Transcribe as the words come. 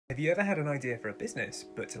Have you ever had an idea for a business,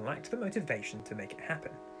 but lacked the motivation to make it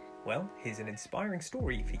happen? Well, here's an inspiring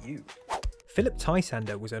story for you. Philip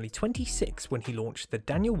Tysander was only 26 when he launched the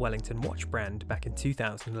Daniel Wellington watch brand back in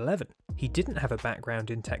 2011. He didn't have a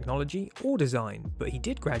background in technology or design, but he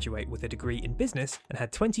did graduate with a degree in business and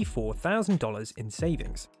had $24,000 in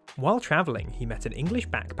savings. While travelling, he met an English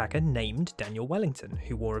backpacker named Daniel Wellington,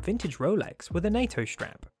 who wore a vintage Rolex with a NATO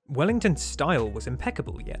strap. Wellington's style was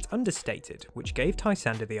impeccable yet understated, which gave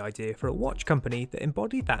Tysander the idea for a watch company that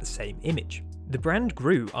embodied that same image. The brand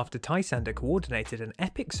grew after Tysander coordinated an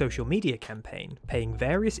epic social media campaign, paying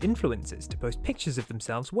various influencers to post pictures of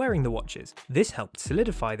themselves wearing the watches. This helped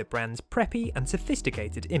solidify the brand's preppy and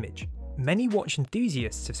sophisticated image. Many watch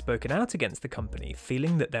enthusiasts have spoken out against the company,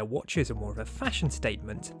 feeling that their watches are more of a fashion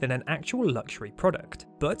statement than an actual luxury product.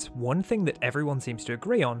 But one thing that everyone seems to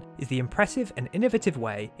agree on is the impressive and innovative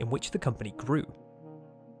way in which the company grew.